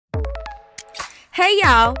Hey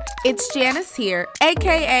y'all, it's Janice here,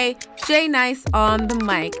 aka J Nice on the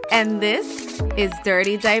mic, and this is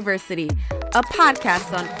Dirty Diversity, a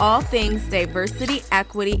podcast on all things diversity,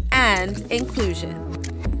 equity, and inclusion.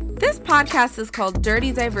 This podcast is called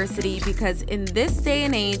Dirty Diversity because in this day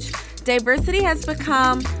and age, diversity has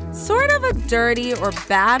become sort of a dirty or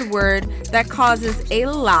bad word that causes a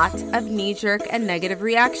lot of knee-jerk and negative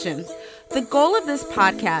reactions. The goal of this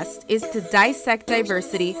podcast is to dissect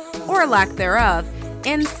diversity, or lack thereof,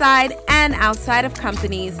 inside and outside of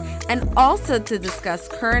companies, and also to discuss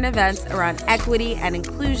current events around equity and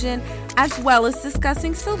inclusion, as well as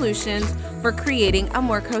discussing solutions for creating a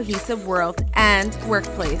more cohesive world and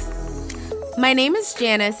workplace. My name is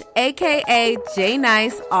Janice, aka J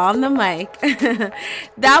Nice on the mic.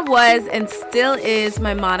 That was and still is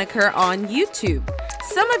my moniker on YouTube.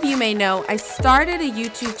 Some of you may know I started a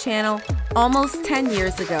YouTube channel almost 10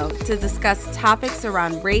 years ago to discuss topics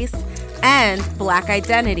around race and Black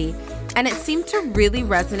identity, and it seemed to really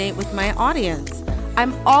resonate with my audience.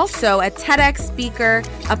 I'm also a TEDx speaker,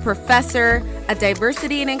 a professor, a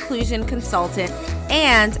diversity and inclusion consultant,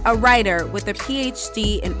 and a writer with a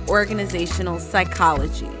PhD in organizational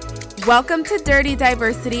psychology. Welcome to Dirty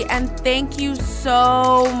Diversity, and thank you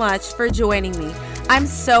so much for joining me. I'm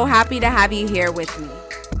so happy to have you here with me.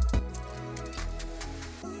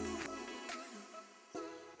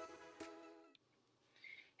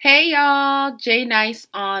 Hey y'all, J Nice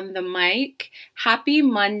on the mic. Happy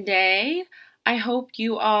Monday. I hope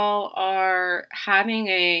you all are having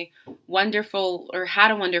a wonderful or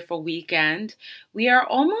had a wonderful weekend. We are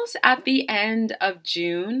almost at the end of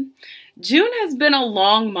June. June has been a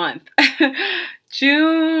long month.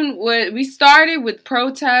 We started with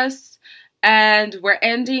protests and we're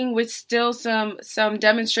ending with still some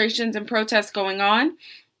demonstrations and protests going on.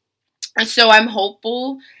 So I'm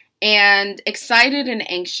hopeful and excited and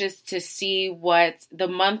anxious to see what the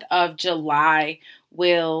month of July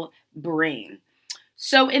will bring.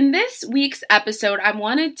 So in this week's episode, I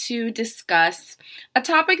wanted to discuss a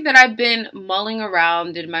topic that I've been mulling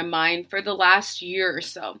around in my mind for the last year or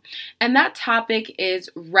so. And that topic is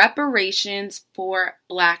reparations for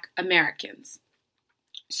Black Americans.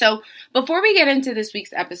 So before we get into this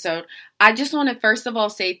week's episode, I just want to first of all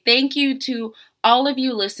say thank you to all of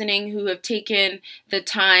you listening who have taken the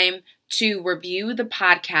time to review the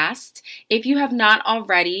podcast. If you have not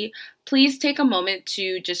already, please take a moment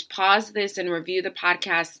to just pause this and review the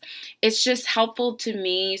podcast. It's just helpful to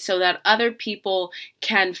me so that other people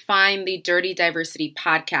can find the Dirty Diversity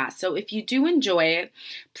podcast. So if you do enjoy it,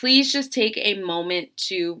 please just take a moment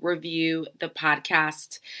to review the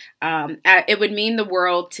podcast. It would mean the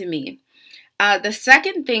world to me. The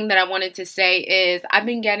second thing that I wanted to say is I've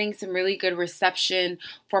been getting some really good reception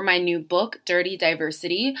for my new book, Dirty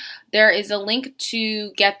Diversity. There is a link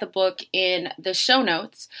to get the book in the show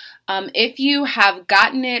notes. If you have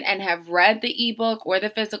gotten it and have read the ebook or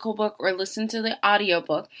the physical book or listened to the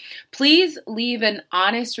audiobook, please leave an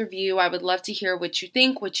honest review. I would love to hear what you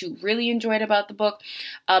think, what you really enjoyed about the book,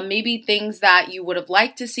 maybe things that you would have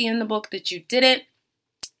liked to see in the book that you didn't.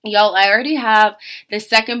 Y'all, I already have the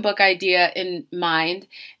second book idea in mind,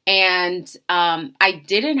 and I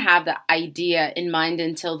didn't have the idea in mind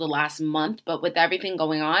until the last month, but with everything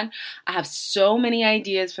going on, I have so many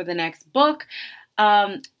ideas for the next book.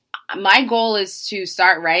 My goal is to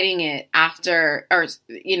start writing it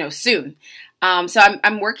soon. So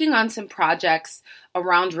I'm working on some projects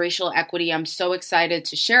around racial equity. I'm so excited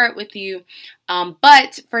to share it with you.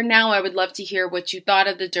 But for now, I would love to hear what you thought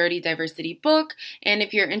of the Dirty Diversity book. And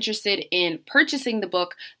if you're interested in purchasing the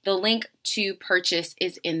book, the link to purchase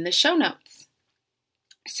is in the show notes.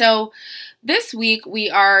 So this week we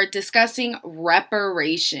are discussing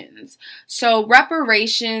reparations. So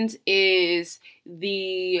reparations is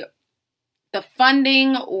the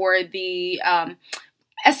funding or the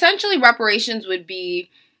essentially reparations would be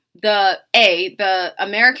the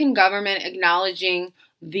American government acknowledging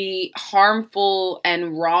the harmful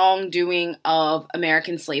and wrongdoing of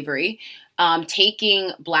American slavery,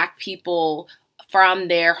 taking Black people from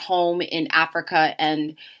their home in Africa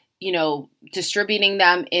and, distributing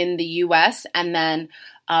them in the U.S. and then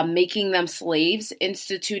making them slaves,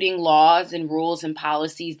 instituting laws and rules and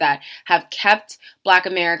policies that have kept Black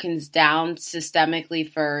Americans down systemically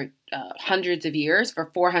for hundreds of years,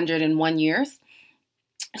 for 401 years.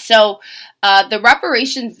 So the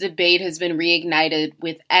reparations debate has been reignited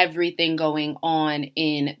with everything going on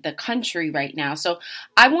in the country right now. So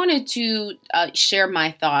I wanted to share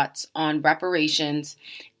my thoughts on reparations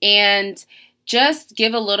and just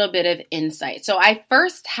give a little bit of insight. So I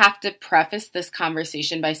first have to preface this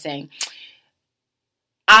conversation by saying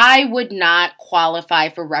I would not qualify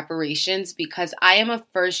for reparations because I am a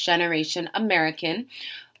first generation American.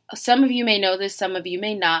 Some of you may know this, some of you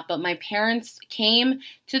may not, but my parents came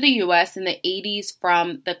to the US in the 80s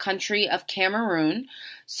from the country of Cameroon.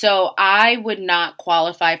 So I would not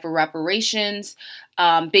qualify for reparations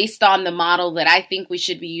based on the model that I think we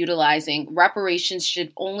should be utilizing. Reparations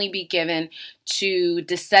should only be given to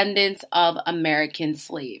descendants of American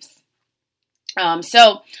slaves.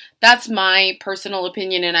 So that's my personal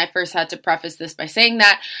opinion, and I first had to preface this by saying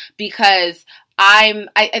that because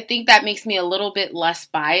I think that makes me a little bit less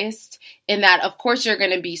biased in that, of course, you're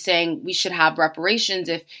going to be saying we should have reparations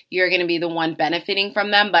if you're going to be the one benefiting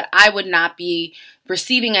from them, but I would not be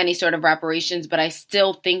receiving any sort of reparations, but I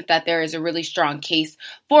still think that there is a really strong case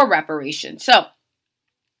for reparations. So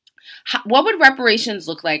what would reparations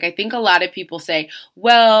look like? I think a lot of people say,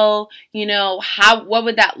 well, what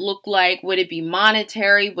would that look like? Would it be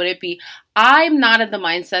monetary? Would it be... I'm not of the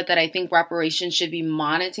mindset that I think reparations should be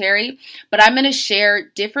monetary, but I'm going to share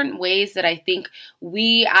different ways that I think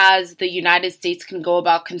we as the United States can go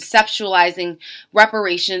about conceptualizing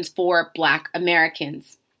reparations for Black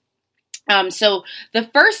Americans. So the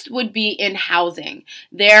first would be in housing.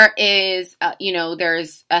 There is,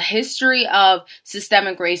 there's a history of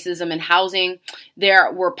systemic racism in housing. There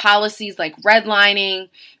were policies like redlining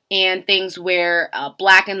and things where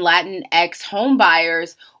Black and Latinx home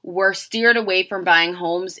buyers were steered away from buying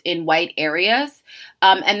homes in white areas.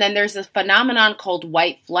 And then there's a phenomenon called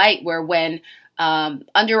white flight, where when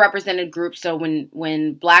underrepresented groups, so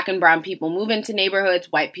when Black and brown people move into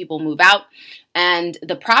neighborhoods, white people move out, and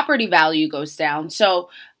the property value goes down. So,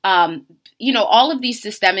 all of these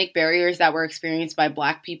systemic barriers that were experienced by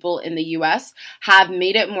Black people in the U.S. have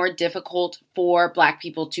made it more difficult for Black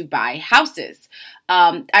people to buy houses.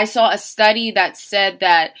 I saw a study that said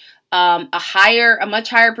that a much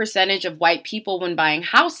higher percentage of white people when buying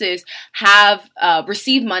houses have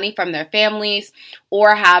received money from their families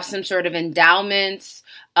or have some sort of endowments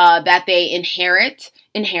that they inherit.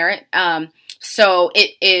 So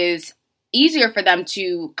it is easier for them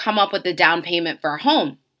to come up with a down payment for a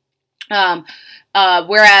home.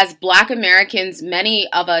 Whereas Black Americans, many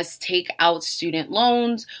of us take out student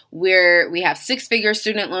loans where we have 6-figure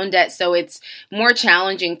student loan debt. So it's more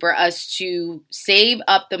challenging for us to save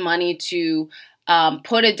up the money to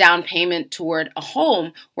put a down payment toward a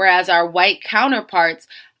home, whereas our white counterparts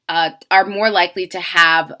are more likely to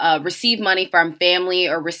have receive money from family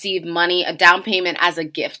or receive money, a down payment as a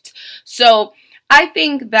gift. So I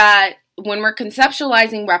think that when we're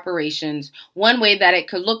conceptualizing reparations, one way that it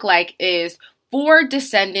could look like is for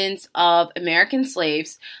descendants of American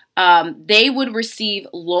slaves, they would receive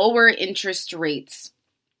lower interest rates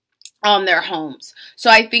on their homes.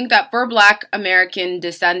 So I think that for Black American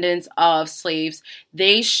descendants of slaves,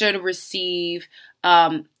 they should receive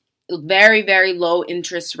very, very low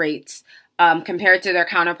interest rates compared to their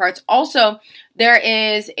counterparts. Also, there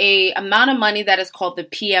is a amount of money that is called the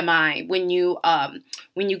PMI. When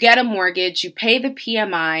you get a mortgage, you pay the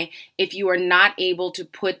PMI if you are not able to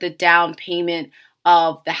put the down payment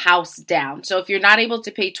of the house down. So if you're not able to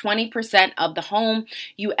pay 20% of the home,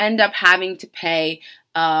 you end up having to pay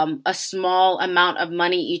a small amount of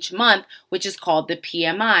money each month, which is called the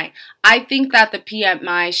PMI. I think that the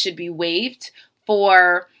PMI should be waived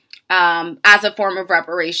for as a form of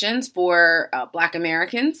reparations for Black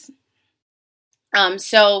Americans.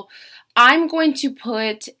 So I'm going to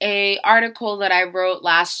put an article that I wrote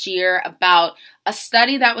last year about a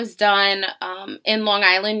study that was done in Long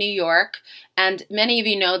Island, New York. And many of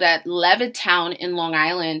you know that Levittown in Long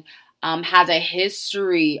Island has a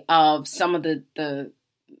history of some of the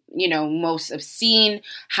most obscene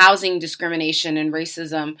housing discrimination and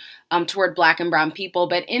racism toward Black and brown people.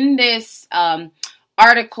 But in this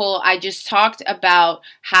article, I just talked about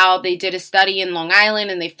how they did a study in Long Island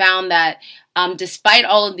and they found that despite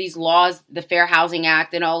all of these laws, the Fair Housing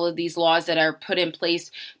Act and all of these laws that are put in place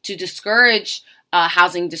to discourage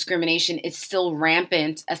housing discrimination, it's still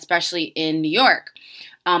rampant, especially in New York.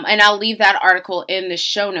 And I'll leave that article in the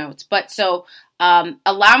show notes. But so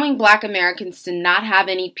allowing Black Americans to not have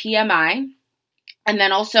any PMI and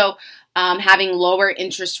then also having lower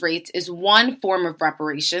interest rates is one form of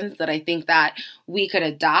reparations that I think that we could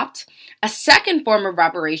adopt. A second form of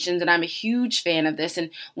reparations, and I'm a huge fan of this, and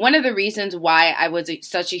one of the reasons why I was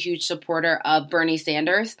such a huge supporter of Bernie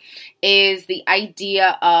Sanders is the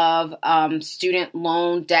idea of student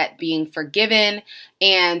loan debt being forgiven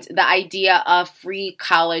and the idea of free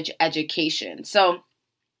college education. So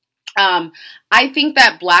I think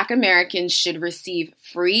that Black Americans should receive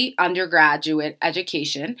free undergraduate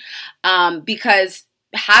education because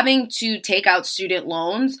having to take out student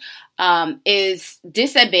loans is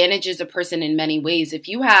disadvantages a person in many ways. If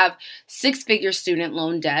you have six-figure student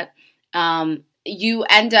loan debt, you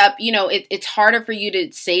end up, it's harder for you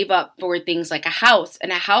to save up for things like a house.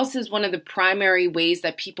 And a house is one of the primary ways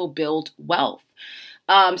that people build wealth.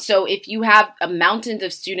 So if you have a mountain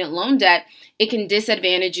of student loan debt, it can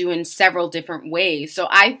disadvantage you in several different ways. So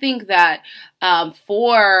I think that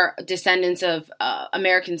for descendants of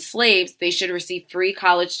American slaves, they should receive free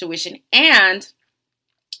college tuition, and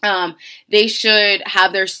they should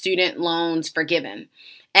have their student loans forgiven.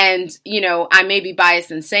 And, I may be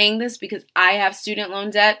biased in saying this because I have student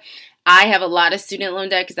loan debt. I have a lot of student loan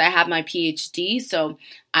debt because I have my PhD. So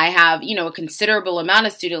I have, a considerable amount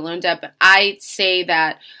of student loan debt. But I say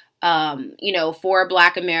that, for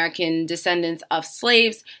Black American descendants of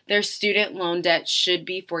slaves, their student loan debt should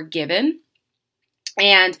be forgiven.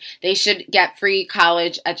 And they should get free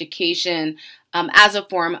college education as a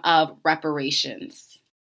form of reparations.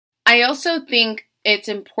 I also think it's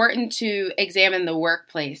important to examine the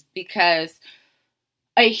workplace, because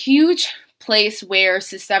a huge place where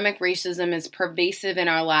systemic racism is pervasive in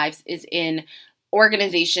our lives is in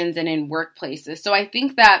organizations and in workplaces. So I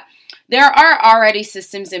think that there are already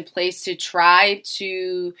systems in place to try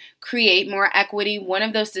to create more equity. One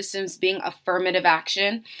of those systems being affirmative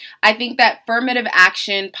action. I think that affirmative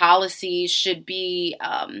action policies should be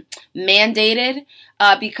mandated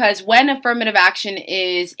because when affirmative action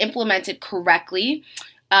is implemented correctly,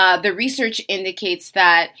 the research indicates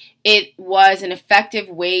that it was an effective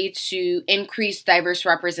way to increase diverse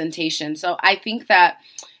representation. So I think that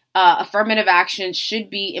affirmative action should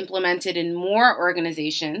be implemented in more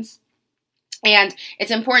organizations. And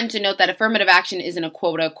it's important to note that affirmative action isn't a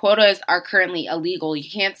quota. Quotas are currently illegal. You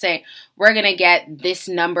can't say, we're going to get this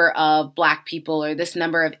number of Black people or this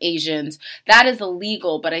number of Asians. That is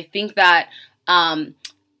illegal. But I think that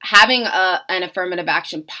having an affirmative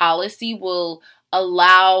action policy will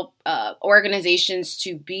allow organizations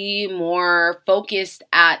to be more focused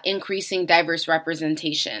at increasing diverse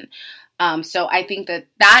representation. So I think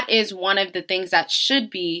that is one of the things that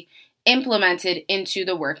should be implemented into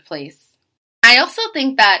the workplace. I also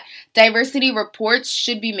think that diversity reports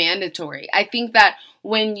should be mandatory. I think that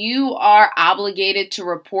when you are obligated to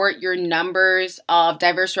report your numbers of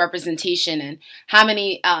diverse representation and how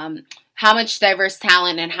much diverse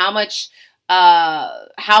talent and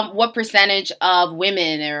what percentage of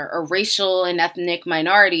women or racial and ethnic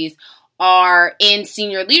minorities are in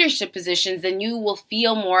senior leadership positions, then you will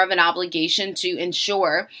feel more of an obligation to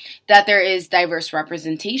ensure that there is diverse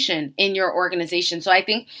representation in your organization. So I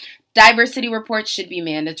think diversity reports should be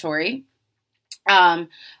mandatory. But,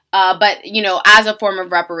 as a form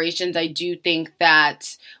of reparations, I do think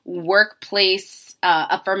that workplace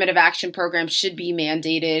affirmative action programs should be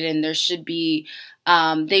mandated, and they should be,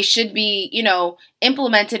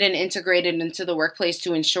 implemented and integrated into the workplace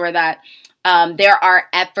to ensure that there are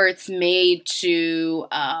efforts made to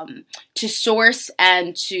source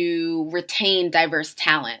and to retain diverse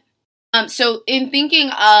talent. So in thinking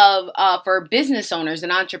of for business owners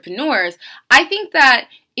and entrepreneurs, I think that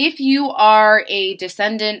if you are a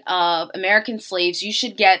descendant of American slaves, you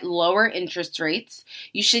should get lower interest rates.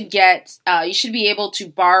 You should be able to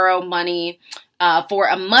borrow money for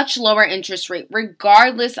a much lower interest rate,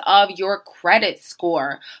 regardless of your credit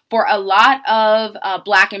score. For a lot of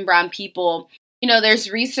Black and brown people,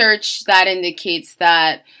 there's research that indicates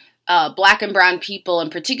that Black and brown people,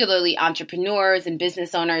 and particularly entrepreneurs and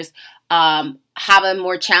business owners, have a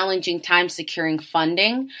more challenging time securing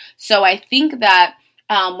funding. So I think that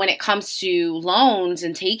when it comes to loans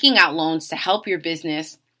and taking out loans to help your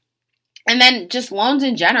business, and then just loans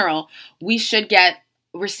in general, we should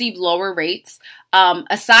receive lower rates.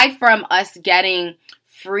 Aside from us getting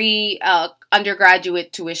free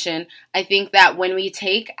undergraduate tuition, I think that when we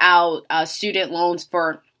take out student loans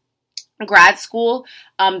for grad school,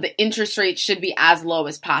 the interest rate should be as low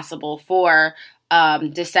as possible for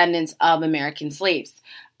descendants of American slaves.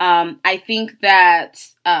 I think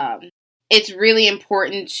that it's really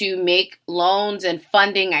important to make loans and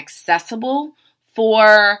funding accessible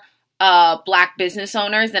for Black business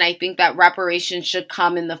owners, and I think that reparations should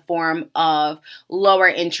come in the form of lower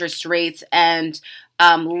interest rates and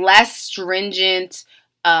less stringent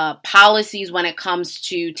policies when it comes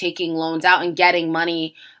to taking loans out and getting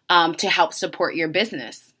money to help support your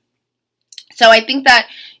business. So I think that,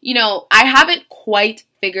 I haven't quite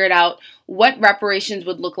figured out what reparations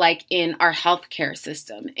would look like in our healthcare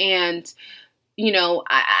system. And,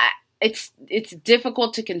 it's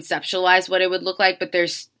difficult to conceptualize what it would look like, but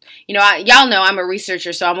there's, y'all know I'm a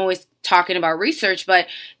researcher, so I'm always talking about research, but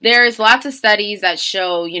there's lots of studies that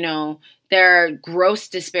show, there are gross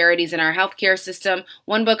disparities in our healthcare system.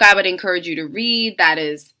 One book I would encourage you to read that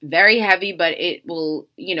is very heavy, but it will,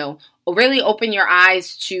 really open your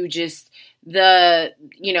eyes to just a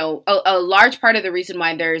large part of the reason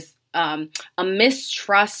why there's a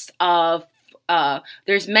mistrust of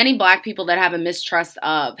there's many Black people that have a mistrust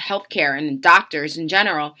of healthcare and doctors in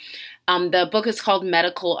general. The book is called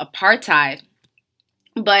Medical Apartheid.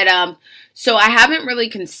 But so I haven't really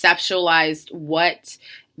conceptualized what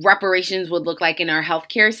reparations would look like in our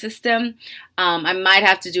healthcare system. I might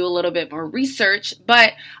have to do a little bit more research,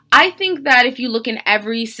 but I think that if you look in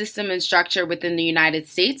every system and structure within the United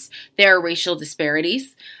States, there are racial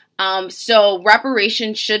disparities. So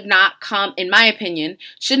reparations should not come, in my opinion,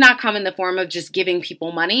 should not come in the form of just giving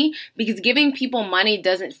people money, because giving people money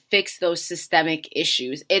doesn't fix those systemic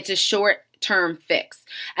issues. It's a short-term fix.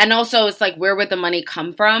 And also, it's like, where would the money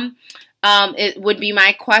come from? It would be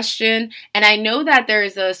my question. And I know that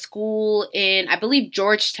there's a school in, I believe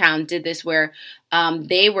Georgetown did this, where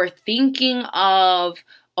they were thinking of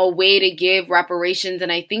a way to give reparations. And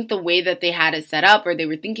I think the way that they had it set up, or they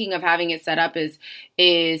were thinking of having it set up,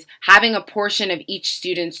 is having a portion of each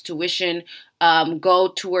student's tuition go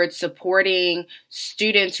towards supporting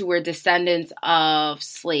students who were descendants of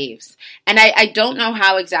slaves. And I don't know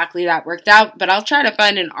how exactly that worked out, but I'll try to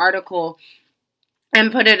find an article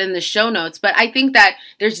and put it in the show notes. But I think that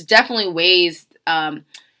there's definitely ways I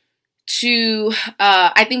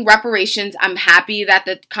think reparations, I'm happy that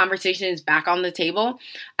the conversation is back on the table.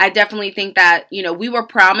 I definitely think that, we were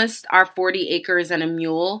promised our 40 acres and a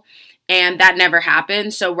mule, and that never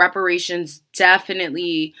happened. So reparations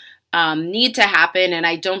definitely need to happen. And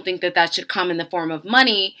I don't think that should come in the form of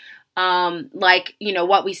money.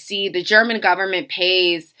 What we see, the German government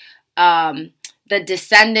pays the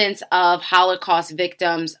descendants of Holocaust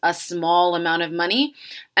victims a small amount of money.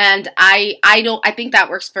 And I think that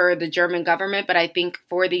works for the German government, but I think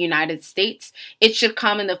for the United States, it should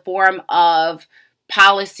come in the form of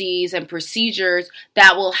policies and procedures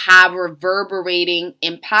that will have reverberating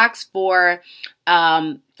impacts for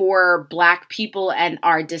Black people and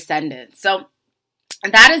our descendants. So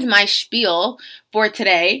that is my spiel for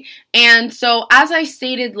today. And so, as I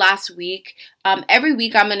stated last week, every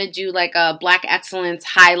week I'm going to do like a Black excellence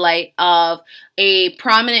highlight of a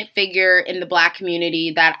prominent figure in the Black community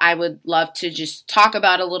that I would love to just talk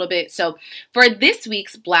about a little bit. So for this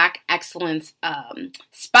week's Black excellence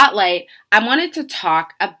spotlight, I wanted to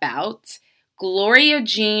talk about Gloria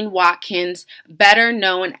Jean Watkins, better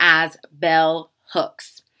known as Bell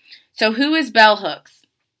Hooks. So who is Bell Hooks?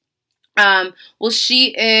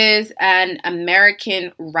 She is an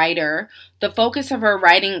American writer. The focus of her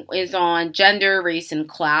writing is on gender, race, and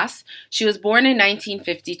class. She was born in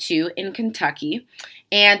 1952 in Kentucky,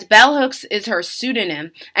 and Bell Hooks is her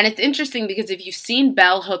pseudonym. And it's interesting because if you've seen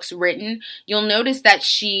Bell Hooks written, you'll notice that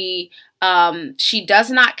she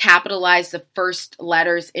does not capitalize the first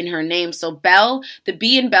letters in her name. So Bell, the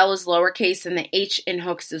B in Bell is lowercase and the H in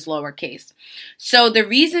Hooks is lowercase. So the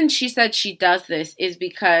reason she said she does this is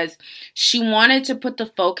because she wanted to put the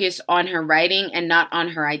focus on her writing and not on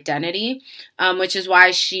her identity, which is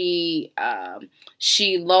why she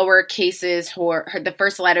lower cases the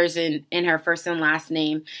first letters in her first and last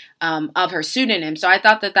name of her pseudonym. So I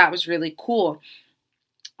thought that was really cool.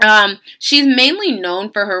 She's mainly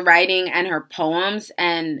known for her writing and her poems,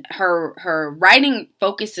 and her writing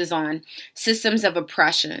focuses on systems of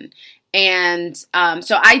oppression. And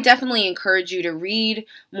so I definitely encourage you to read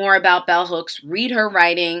more about Bell Hooks, read her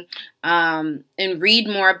writing, and read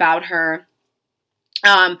more about her.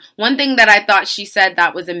 One thing that I thought she said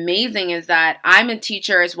that was amazing is that I'm a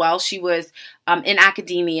teacher as well. She was in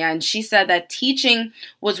academia, and she said that teaching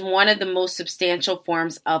was one of the most substantial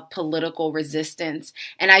forms of political resistance.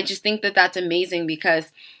 And I just think that that's amazing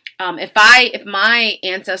because if my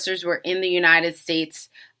ancestors were in the United States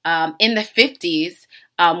in the 50s,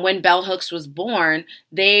 when Bell Hooks was born,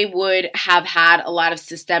 they would have had a lot of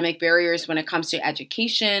systemic barriers when it comes to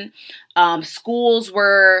education. Schools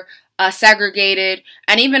were segregated.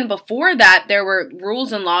 And even before that, there were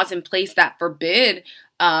rules and laws in place that forbid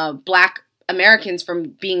Black Americans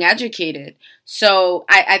from being educated. So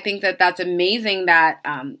I think that that's amazing that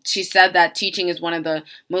she said that teaching is one of the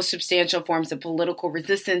most substantial forms of political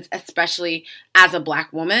resistance, especially as a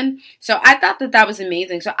Black woman. So I thought that was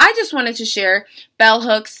amazing. So I just wanted to share Bell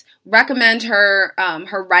Hooks, recommend her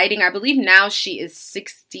writing. I believe now she is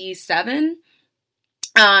 67,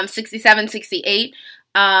 68.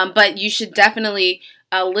 But you should definitely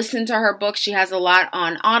listen to her books. She has a lot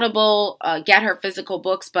on Audible. Get her physical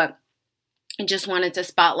books, but I just wanted to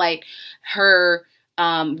spotlight her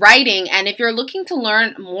writing. And if you're looking to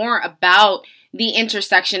learn more about the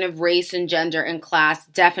intersection of race and gender and class,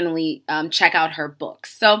 definitely check out her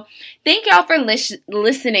books. So thank y'all for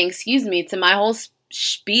listening, to my whole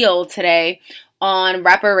spiel today on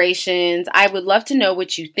reparations. I would love to know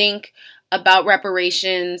what you think about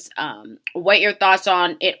reparations, what your thoughts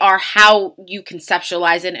on it are, how you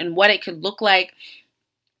conceptualize it, and what it could look like.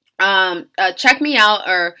 Check me out,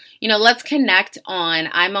 or, let's connect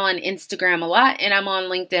I'm on Instagram a lot, and I'm on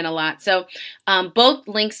LinkedIn a lot. So, both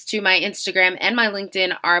links to my Instagram and my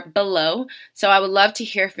LinkedIn are below. So I would love to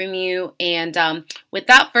hear from you. And,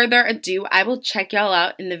 without further ado, I will check y'all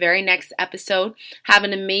out in the very next episode. Have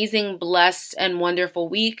an amazing, blessed, and wonderful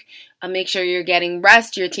week. Make sure you're getting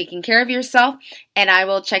rest, you're taking care of yourself, and I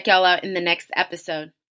will check y'all out in the next episode.